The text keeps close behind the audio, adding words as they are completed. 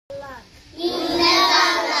You never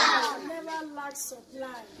lack. You never lack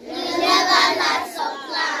supply. You never lack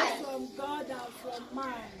supply. Both from God and from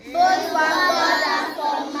man. Both from God and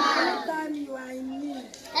from man. Anytime you are in need.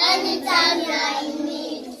 Anytime you are in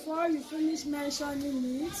need. Before you finish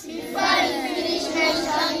mentioning it. Before you finish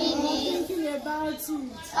mentioning it. Thinking about it. Or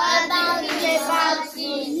thinking about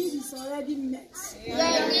Your it. need is already met. Your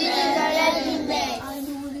need is already met. And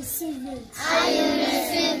you will receive it. And you will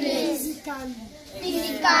receive it. Physically.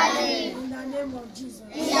 Physically. In the name of Jesus. In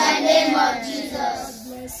the name of Jesus. God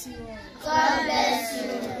bless you all. God bless you.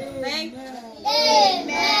 Amen.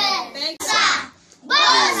 Amen. Thanks.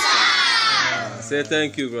 Bosa. Say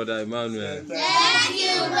thank you, Brother Emmanuel. Thank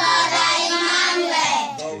you, Brother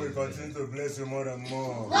Emmanuel. God will continue to bless you more and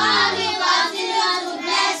more. God will continue to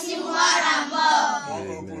bless you more and more.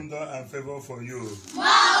 More open door and favor for you. More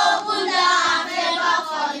open door and favor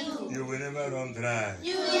for you. You will never run dry.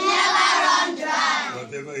 You will never run dry.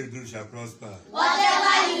 Whatever you do shall prosper.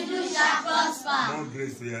 Whatever you do shall prosper. More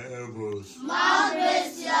grace to your elbows. More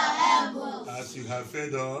grace to your elbows. As you have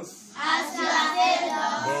fed us, As you have fed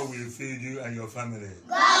us, God will feed you and your family.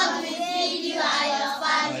 God will feed you and your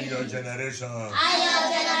family. And your generation. And your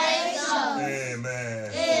generation.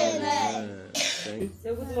 Amen. Amen. Say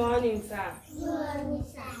good morning, sir.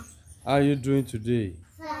 How are you doing today?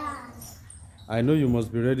 I know you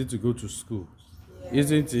must be ready to go to school,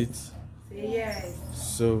 isn't it? Say yes.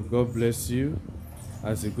 So God bless you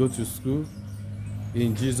as you go to school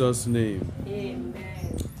in Jesus' name. Amen.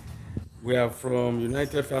 We are from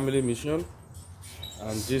United Family Mission,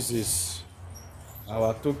 and this is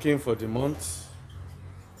our token for the month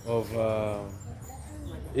of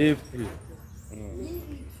April.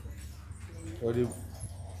 For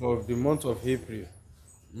the month of April.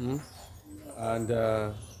 And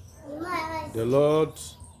the Lord,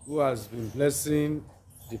 who has been blessing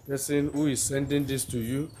the person who is sending this to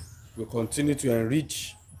you, will continue to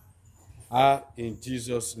enrich her in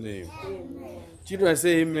Jesus' name. Amen. Children,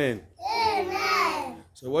 say amen. Amen.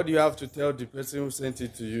 So what do you have to tell the person who sent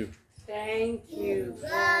it to you? Thank you.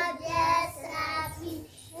 God